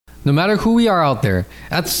No matter who we are out there,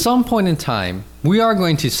 at some point in time, we are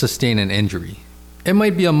going to sustain an injury. It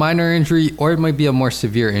might be a minor injury or it might be a more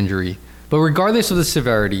severe injury. But regardless of the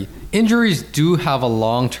severity, injuries do have a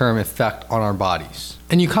long-term effect on our bodies.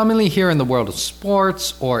 And you commonly hear in the world of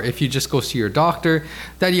sports, or if you just go see your doctor,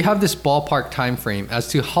 that you have this ballpark time frame as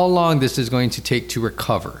to how long this is going to take to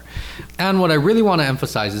recover. And what I really want to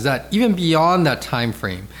emphasize is that even beyond that time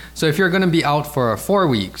frame, so if you're going to be out for 4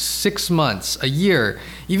 weeks, 6 months, a year,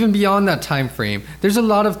 even beyond that time frame, there's a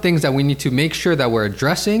lot of things that we need to make sure that we're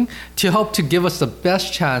addressing to help to give us the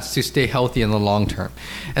best chance to stay healthy in the long term.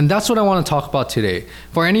 And that's what I want to talk about today.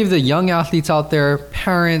 For any of the young athletes out there,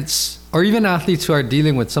 parents, or even athletes who are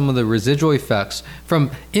dealing with some of the residual effects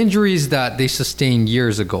from injuries that they sustained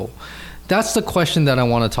years ago. That's the question that I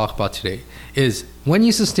want to talk about today, is when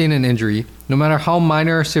you sustain an injury, no matter how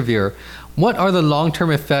minor or severe, what are the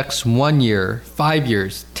long-term effects 1 year, 5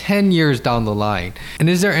 years, 10 years down the line? And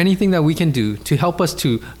is there anything that we can do to help us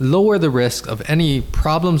to lower the risk of any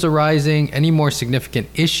problems arising, any more significant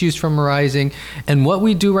issues from arising, and what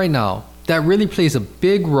we do right now that really plays a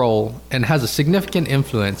big role and has a significant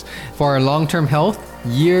influence for our long-term health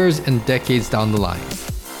years and decades down the line.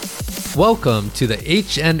 Welcome to the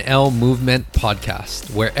HNL Movement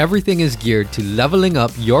Podcast, where everything is geared to leveling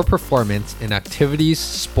up your performance in activities,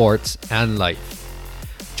 sports, and life.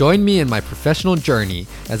 Join me in my professional journey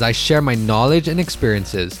as I share my knowledge and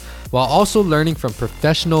experiences while also learning from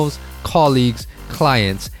professionals, colleagues,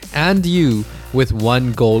 clients, and you with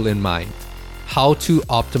one goal in mind: how to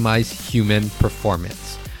optimize human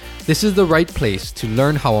performance. This is the right place to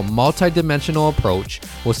learn how a multidimensional approach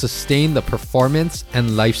will sustain the performance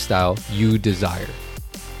and lifestyle you desire.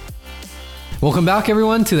 Welcome back,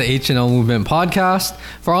 everyone, to the HNL Movement Podcast.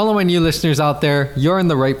 For all of my new listeners out there, you're in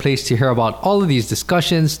the right place to hear about all of these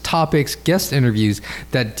discussions, topics, guest interviews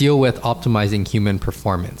that deal with optimizing human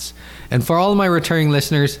performance. And for all of my returning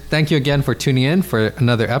listeners, thank you again for tuning in for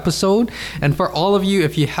another episode. And for all of you,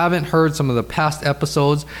 if you haven't heard some of the past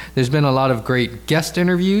episodes, there's been a lot of great guest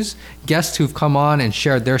interviews, guests who've come on and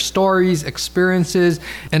shared their stories, experiences,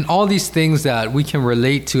 and all these things that we can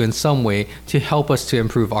relate to in some way to help us to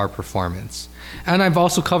improve our performance. And I've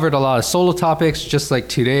also covered a lot of solo topics, just like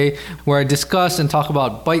today, where I discuss and talk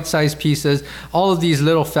about bite-sized pieces, all of these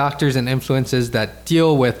little factors and influences that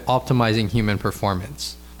deal with optimizing human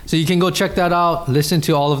performance. So you can go check that out, listen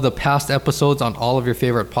to all of the past episodes on all of your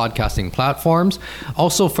favorite podcasting platforms.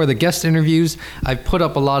 Also, for the guest interviews, I've put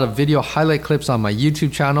up a lot of video highlight clips on my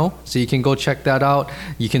YouTube channel, so you can go check that out.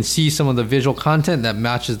 You can see some of the visual content that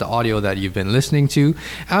matches the audio that you've been listening to.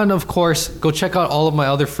 And of course, go check out all of my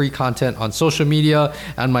other free content on social media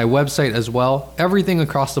and my website as well. Everything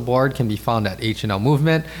across the board can be found at HNL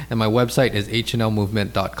Movement, and my website is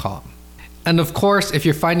hnlmovement.com. And of course, if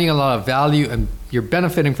you're finding a lot of value and you're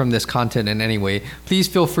benefiting from this content in any way, please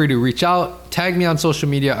feel free to reach out, tag me on social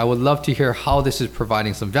media. I would love to hear how this is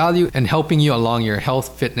providing some value and helping you along your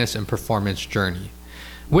health, fitness, and performance journey.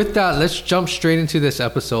 With that, let's jump straight into this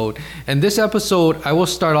episode. And this episode, I will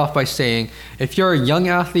start off by saying, if you're a young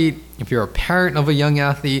athlete, if you're a parent of a young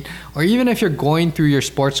athlete, or even if you're going through your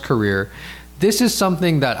sports career, this is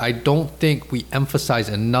something that I don't think we emphasize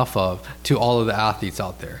enough of to all of the athletes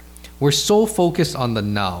out there. We're so focused on the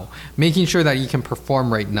now, making sure that you can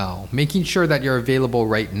perform right now, making sure that you're available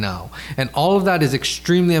right now. And all of that is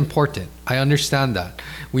extremely important. I understand that.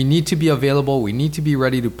 We need to be available. We need to be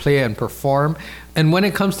ready to play and perform. And when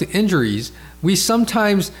it comes to injuries, we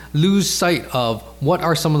sometimes lose sight of what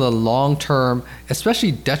are some of the long-term,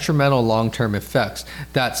 especially detrimental long-term effects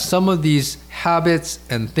that some of these habits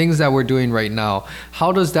and things that we're doing right now,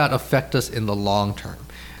 how does that affect us in the long term?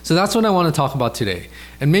 So that's what I want to talk about today.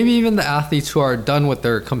 And maybe even the athletes who are done with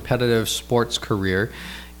their competitive sports career,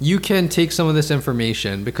 you can take some of this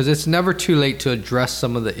information because it's never too late to address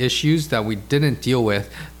some of the issues that we didn't deal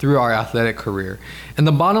with through our athletic career. And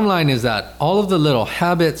the bottom line is that all of the little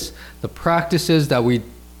habits, the practices that we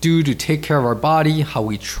do to take care of our body, how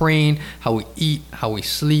we train, how we eat, how we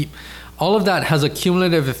sleep, all of that has a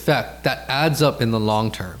cumulative effect that adds up in the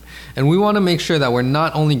long term. And we want to make sure that we're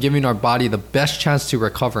not only giving our body the best chance to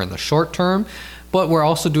recover in the short term, but we're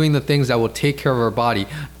also doing the things that will take care of our body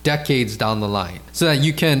decades down the line so that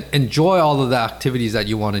you can enjoy all of the activities that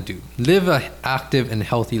you want to do. Live an active and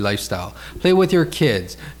healthy lifestyle. Play with your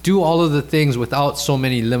kids. Do all of the things without so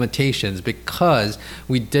many limitations because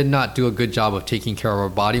we did not do a good job of taking care of our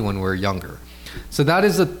body when we were younger. So that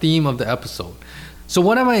is the theme of the episode. So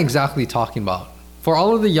what am I exactly talking about? For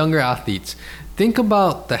all of the younger athletes, think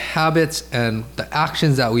about the habits and the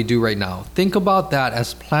actions that we do right now. Think about that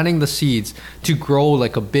as planting the seeds to grow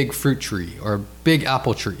like a big fruit tree or a big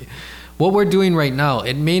apple tree. what we're doing right now,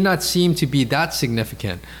 it may not seem to be that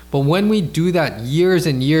significant, but when we do that years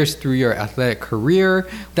and years through your athletic career,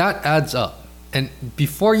 that adds up. And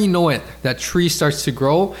before you know it, that tree starts to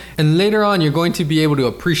grow, and later on you're going to be able to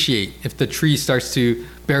appreciate if the tree starts to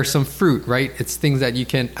bear some fruit, right? It's things that you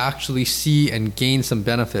can actually see and gain some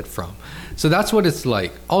benefit from. So that's what it's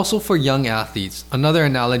like. Also for young athletes, another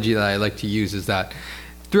analogy that I like to use is that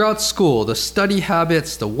throughout school, the study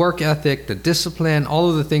habits, the work ethic, the discipline, all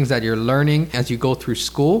of the things that you're learning as you go through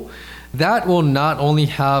school, that will not only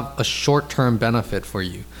have a short-term benefit for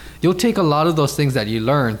you. You'll take a lot of those things that you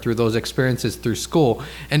learn through those experiences through school,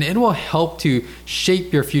 and it will help to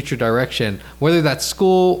shape your future direction, whether that's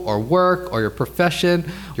school or work or your profession,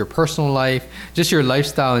 your personal life, just your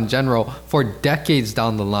lifestyle in general for decades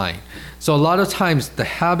down the line. So a lot of times the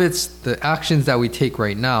habits, the actions that we take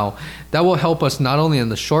right now, that will help us not only in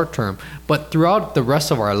the short term, but throughout the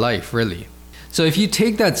rest of our life, really. So if you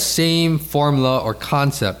take that same formula or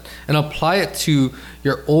concept and apply it to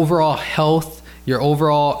your overall health, your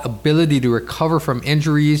overall ability to recover from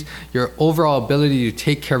injuries, your overall ability to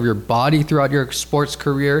take care of your body throughout your sports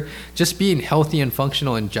career, just being healthy and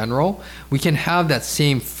functional in general, we can have that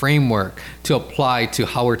same framework to apply to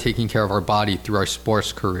how we're taking care of our body through our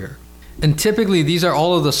sports career. And typically, these are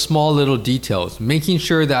all of the small little details, making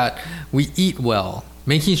sure that we eat well,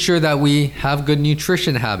 making sure that we have good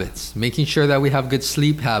nutrition habits, making sure that we have good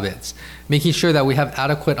sleep habits, making sure that we have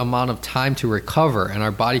adequate amount of time to recover and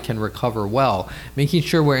our body can recover well, making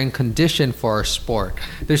sure we're in condition for our sport.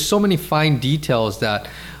 There's so many fine details that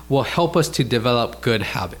will help us to develop good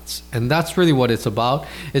habits. And that's really what it's about.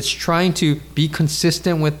 It's trying to be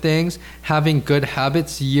consistent with things, having good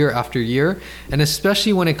habits year after year, and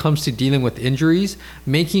especially when it comes to dealing with injuries,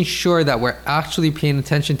 making sure that we're actually paying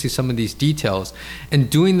attention to some of these details and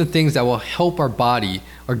doing the things that will help our body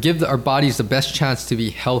or give our bodies the best chance to be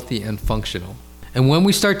healthy and functional. And when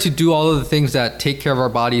we start to do all of the things that take care of our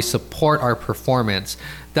bodies, support our performance,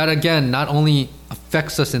 that again not only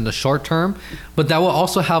affects us in the short term, but that will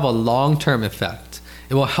also have a long-term effect.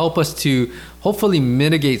 It will help us to hopefully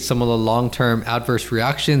mitigate some of the long-term adverse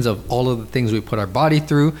reactions of all of the things we put our body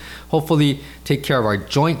through, hopefully take care of our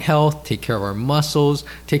joint health, take care of our muscles,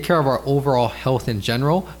 take care of our overall health in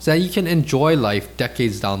general, so that you can enjoy life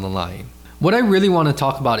decades down the line. What I really want to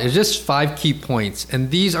talk about is just 5 key points, and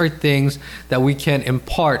these are things that we can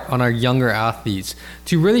impart on our younger athletes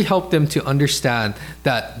to really help them to understand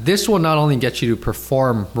that this will not only get you to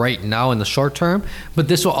perform right now in the short term, but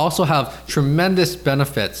this will also have tremendous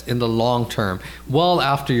benefits in the long term, well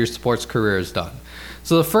after your sports career is done.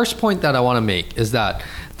 So the first point that I want to make is that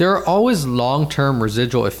there are always long-term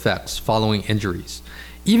residual effects following injuries.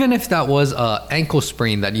 Even if that was an ankle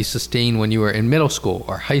sprain that you sustained when you were in middle school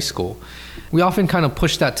or high school, we often kind of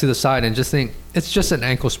push that to the side and just think, it's just an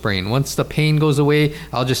ankle sprain. Once the pain goes away,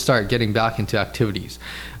 I'll just start getting back into activities.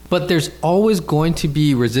 But there's always going to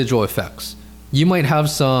be residual effects. You might have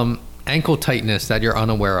some ankle tightness that you're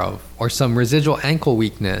unaware of, or some residual ankle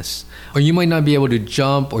weakness, or you might not be able to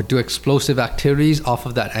jump or do explosive activities off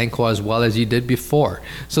of that ankle as well as you did before.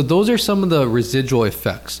 So those are some of the residual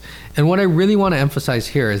effects. And what I really want to emphasize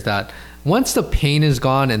here is that once the pain is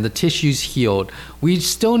gone and the tissue's healed, we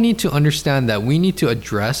still need to understand that we need to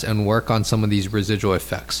address and work on some of these residual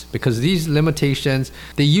effects, because these limitations,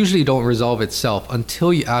 they usually don't resolve itself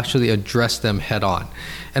until you actually address them head on.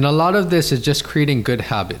 And a lot of this is just creating good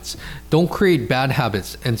habits. Don't create bad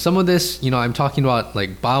habits. And some of this, I'm talking about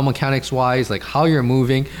like biomechanics wise, like how you're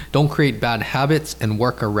moving. Don't create bad habits and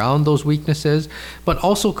work around those weaknesses, but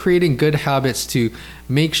also creating good habits to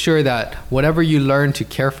make sure that whatever you learn to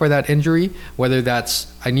care for that injury, whether that's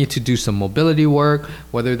I need to do some mobility work,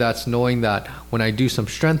 whether that's knowing that when I do some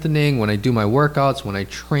strengthening, when I do my workouts, when I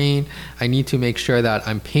train, I need to make sure that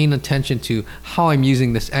I'm paying attention to how I'm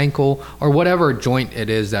using this ankle or whatever joint it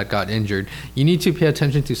is that got injured. You need to pay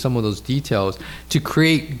attention to some of those details to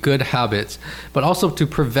create good habits, but also to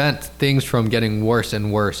prevent things from getting worse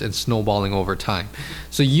and worse and snowballing over time.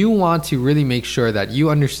 So you want to really make sure that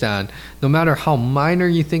you understand, no matter how minor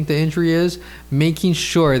you think the injury is, making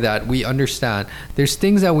sure that we understand there's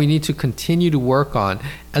things that we need to continue to work on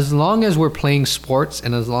as long as we're playing sports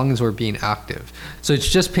and as long as we're being active. So it's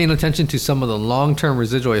just paying attention to some of the long-term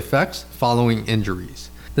residual effects following injuries.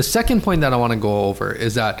 The second point that I want to go over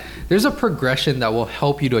is that there's a progression that will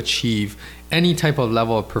help you to achieve any type of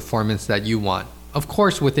level of performance that you want. Of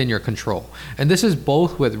course, within your control. And this is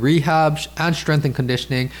both with rehab and strength and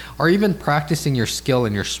conditioning, or even practicing your skill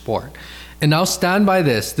in your sport. And I'll stand by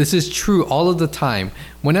this. This is true all of the time.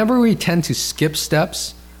 Whenever we tend to skip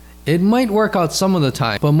steps, it might work out some of the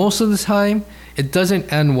time, but most of the time, it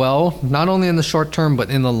doesn't end well, not only in the short term, but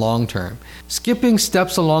in the long term. Skipping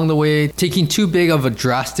steps along the way, taking too big of a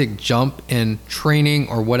drastic jump in training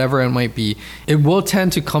or whatever it might be, it will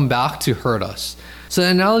tend to come back to hurt us. So the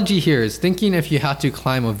analogy here is thinking if you had to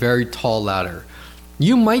climb a very tall ladder.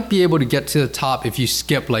 You might be able to get to the top if you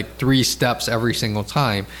skip like 3 steps every single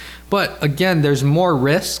time. But again, there's more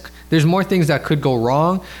risk. There's more things that could go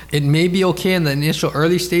wrong. It may be okay in the initial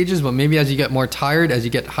early stages, but maybe as you get more tired, as you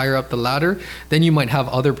get higher up the ladder, then you might have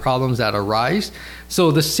other problems that arise.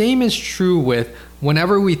 So the same is true with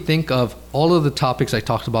whenever we think of all of the topics I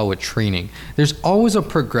talked about with training. There's always a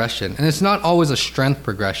progression, and it's not always a strength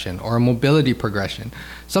progression or a mobility progression.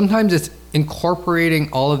 Sometimes it's incorporating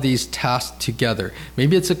all of these tasks together.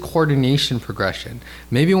 Maybe it's a coordination progression.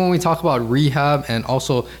 Maybe when we talk about rehab and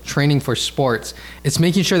also training for sports, it's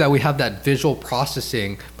making sure that we have that visual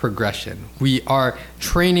processing progression. We are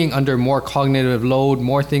training under more cognitive load,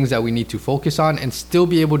 more things that we need to focus on, and still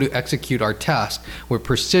be able to execute our task with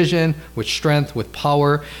precision, with strength, with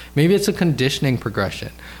power. Maybe it's a conditioning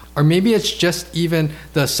progression. Or maybe it's just even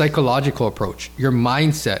the psychological approach, your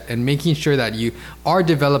mindset, and making sure that you are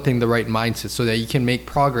developing the right mindset so that you can make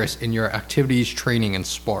progress in your activities, training, and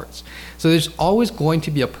sports. So there's always going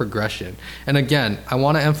to be a progression. And again, I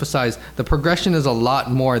want to emphasize the progression is a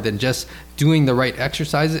lot more than just doing the right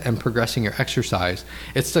exercises and progressing your exercise.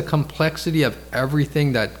 It's the complexity of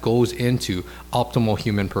everything that goes into optimal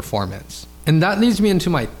human performance. And that leads me into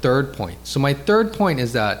my third point. So my third point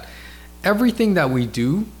is that everything that we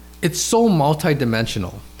do, it's so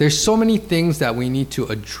multidimensional. There's so many things that we need to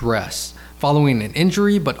address following an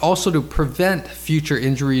injury, but also to prevent future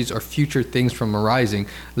injuries or future things from arising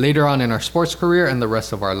later on in our sports career and the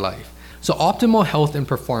rest of our life. So optimal health and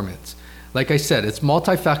performance, like I said, it's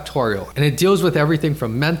multifactorial, and it deals with everything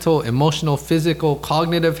from mental, emotional, physical,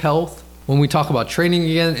 cognitive health. When we talk about training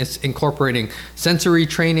again, it's incorporating sensory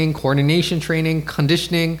training, coordination training,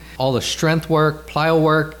 conditioning, all the strength work, plyo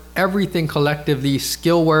work, everything collectively,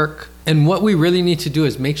 skill work. And what we really need to do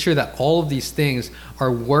is make sure that all of these things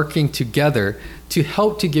are working together to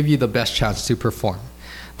help to give you the best chance to perform.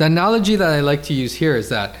 The analogy that I like to use here is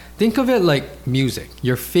that think of it like music,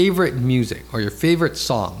 your favorite music or your favorite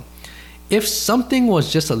song. If something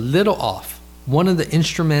was just a little off, one of the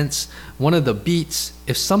instruments, one of the beats,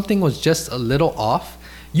 if something was just a little off,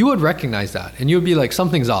 you would recognize that and you would be like,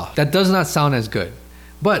 something's off. That does not sound as good.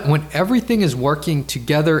 But when everything is working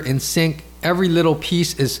together in sync, every little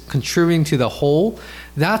piece is contributing to the whole,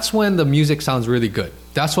 that's when the music sounds really good.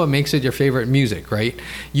 That's what makes it your favorite music, right?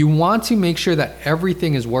 You want to make sure that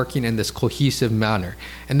everything is working in this cohesive manner.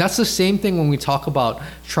 And that's the same thing when we talk about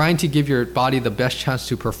trying to give your body the best chance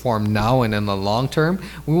to perform now and in the long term.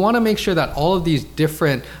 We want to make sure that all of these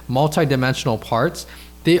different multidimensional parts,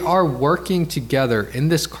 they are working together in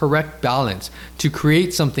this correct balance to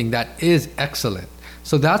create something that is excellent.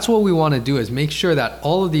 So that's what we want to do, is make sure that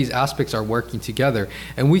all of these aspects are working together,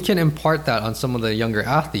 and we can impart that on some of the younger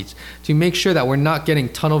athletes to make sure that we're not getting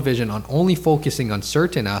tunnel vision on only focusing on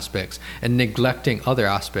certain aspects and neglecting other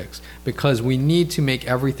aspects, because we need to make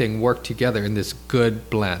everything work together in this good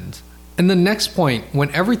blend. And the next point, when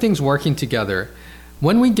everything's working together,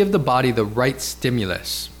 when we give the body the right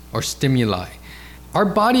stimulus or stimuli, our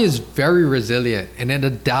body is very resilient and it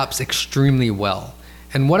adapts extremely well.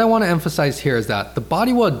 And what I want to emphasize here is that the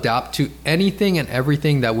body will adapt to anything and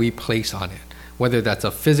everything that we place on it, whether that's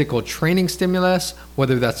a physical training stimulus,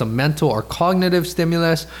 whether that's a mental or cognitive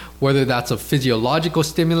stimulus, whether that's a physiological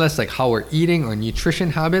stimulus like how we're eating or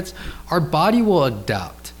nutrition habits. Our body will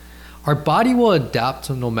adapt. Our body will adapt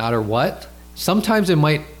no matter what. Sometimes it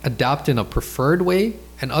might adapt in a preferred way,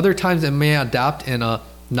 and other times it may adapt in a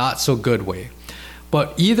not so good way.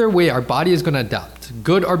 But either way, our body is going to adapt.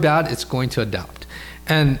 Good or bad, it's going to adapt.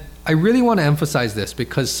 And I really want to emphasize this,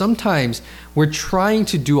 because sometimes we're trying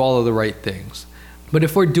to do all of the right things. But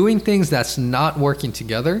if we're doing things that's not working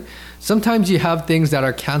together, sometimes you have things that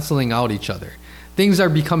are canceling out each other. Things are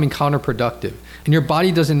becoming counterproductive, and your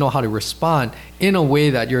body doesn't know how to respond in a way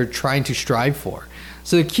that you're trying to strive for.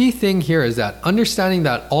 So the key thing here is that understanding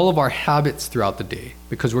that all of our habits throughout the day,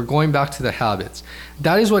 because we're going back to the habits,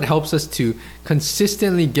 that is what helps us to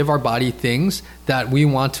consistently give our body things that we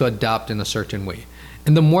want to adapt in a certain way.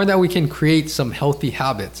 And the more that we can create some healthy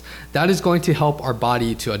habits, that is going to help our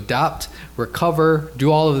body to adapt, recover,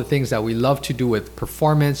 do all of the things that we love to do with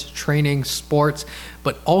performance, training, sports,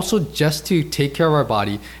 but also just to take care of our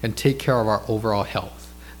body and take care of our overall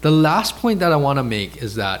health. The last point that I want to make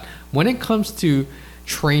is that when it comes to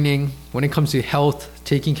training, when it comes to health,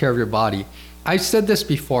 taking care of your body, I've said this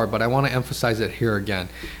before, but I want to emphasize it here again,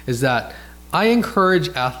 is that I encourage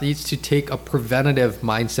athletes to take a preventative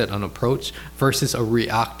mindset and approach versus a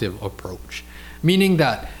reactive approach. Meaning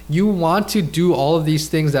that you want to do all of these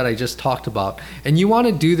things that I just talked about, and you want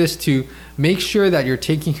to do this to make sure that you're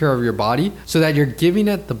taking care of your body so that you're giving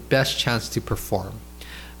it the best chance to perform.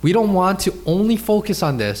 We don't want to only focus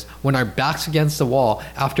on this when our back's against the wall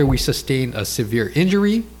after we sustained a severe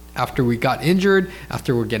injury, after we got injured,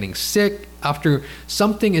 after we're getting sick, after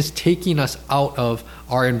something is taking us out of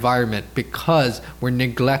our environment because we're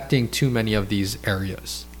neglecting too many of these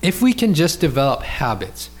areas. If we can just develop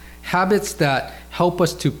habits that help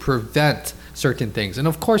us to prevent certain things. And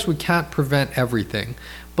of course, we can't prevent everything,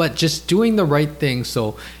 but just doing the right thing.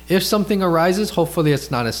 So if something arises, hopefully it's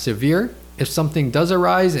not as severe. If something does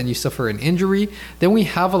arise and you suffer an injury, then we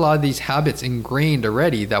have a lot of these habits ingrained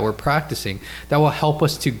already that we're practicing that will help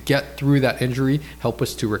us to get through that injury, help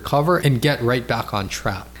us to recover and get right back on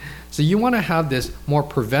track. So you want to have this more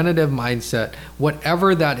preventative mindset,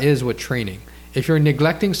 whatever that is with training. If you're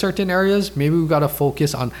neglecting certain areas, maybe we've got to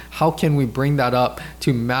focus on how can we bring that up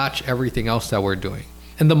to match everything else that we're doing.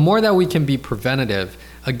 And the more that we can be preventative,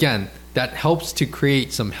 again, that helps to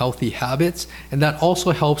create some healthy habits, and that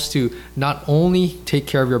also helps to not only take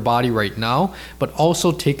care of your body right now, but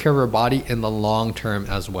also take care of your body in the long term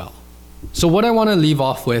as well. So what I want to leave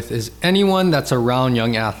off with is anyone that's around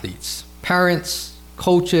young athletes, parents,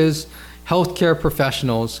 coaches, healthcare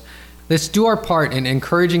professionals, let's do our part in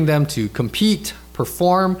encouraging them to compete,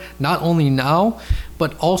 perform, not only now,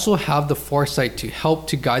 but also have the foresight to help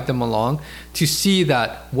to guide them along to see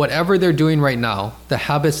that whatever they're doing right now, the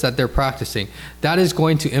habits that they're practicing, that is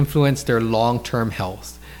going to influence their long-term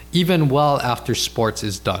health, even well after sports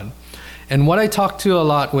is done. And what I talk to a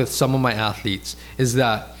lot with some of my athletes is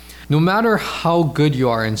that no matter how good you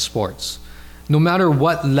are in sports, no matter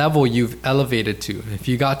what level you've elevated to, if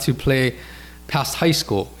you got to play past high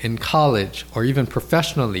school, in college, or even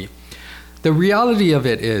professionally, the reality of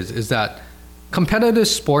it is that competitive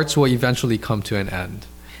sports will eventually come to an end.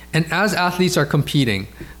 And as athletes are competing,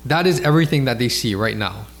 that is everything that they see right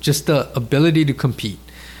now, just the ability to compete.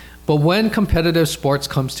 But when competitive sports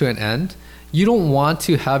comes to an end, you don't want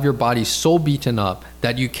to have your body so beaten up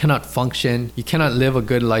that you cannot function, you cannot live a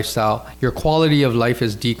good lifestyle, your quality of life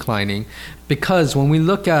is declining. Because when we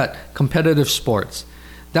look at competitive sports,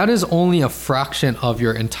 that is only a fraction of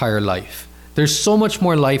your entire life. There's so much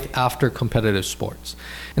more life after competitive sports.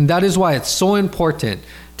 And that is why it's so important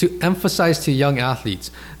to emphasize to young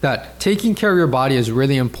athletes that taking care of your body is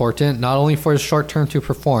really important, not only for the short term to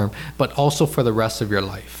perform, but also for the rest of your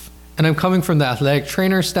life. And I'm coming from the athletic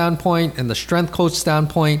trainer standpoint and the strength coach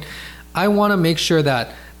standpoint. I want to make sure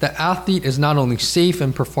that the athlete is not only safe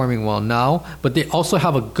and performing well now, but they also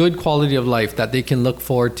have a good quality of life that they can look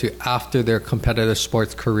forward to after their competitive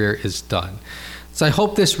sports career is done. So I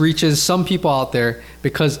hope this reaches some people out there,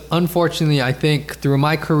 because unfortunately, I think through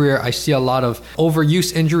my career, I see a lot of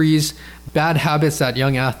overuse injuries, bad habits that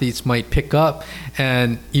young athletes might pick up,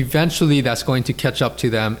 and eventually that's going to catch up to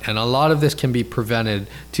them. And a lot of this can be prevented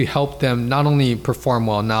to help them not only perform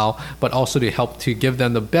well now, but also to help to give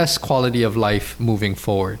them the best quality of life moving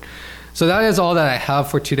forward. So that is all that I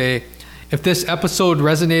have for today. If this episode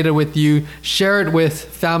resonated with you, share it with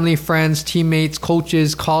family, friends, teammates,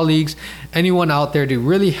 coaches, colleagues, anyone out there to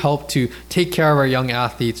really help to take care of our young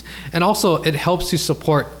athletes. And also, it helps to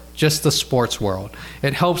support just the sports world.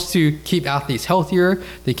 It helps to keep athletes healthier.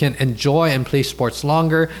 They can enjoy and play sports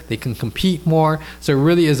longer. They can compete more. So it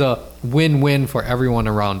really is a win-win for everyone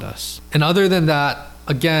around us. And other than that,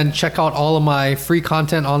 again, check out all of my free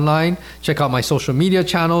content online. Check out my social media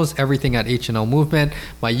channels, everything at H&L Movement.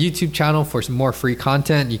 My YouTube channel for some more free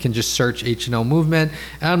content. You can just search H&L Movement,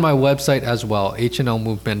 and my website as well,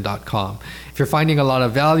 hnlmovement.com. If you're finding a lot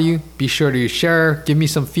of value, be sure to share, give me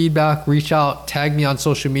some feedback, reach out, tag me on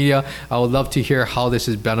social media. I would love to hear how this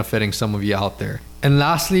is benefiting some of you out there. And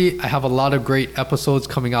lastly, I have a lot of great episodes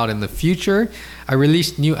coming out in the future. I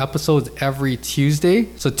release new episodes every Tuesday.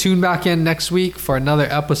 So tune back in next week for another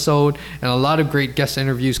episode and a lot of great guest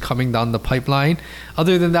interviews coming down the pipeline.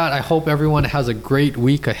 Other than that, I hope everyone has a great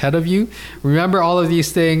week ahead of you. Remember all of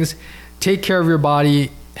these things. Take care of your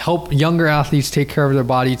body. Help younger athletes take care of their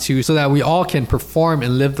body too, so that we all can perform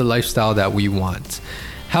and live the lifestyle that we want.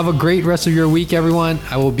 Have a great rest of your week, everyone.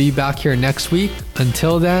 I will be back here next week.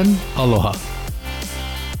 Until then, aloha.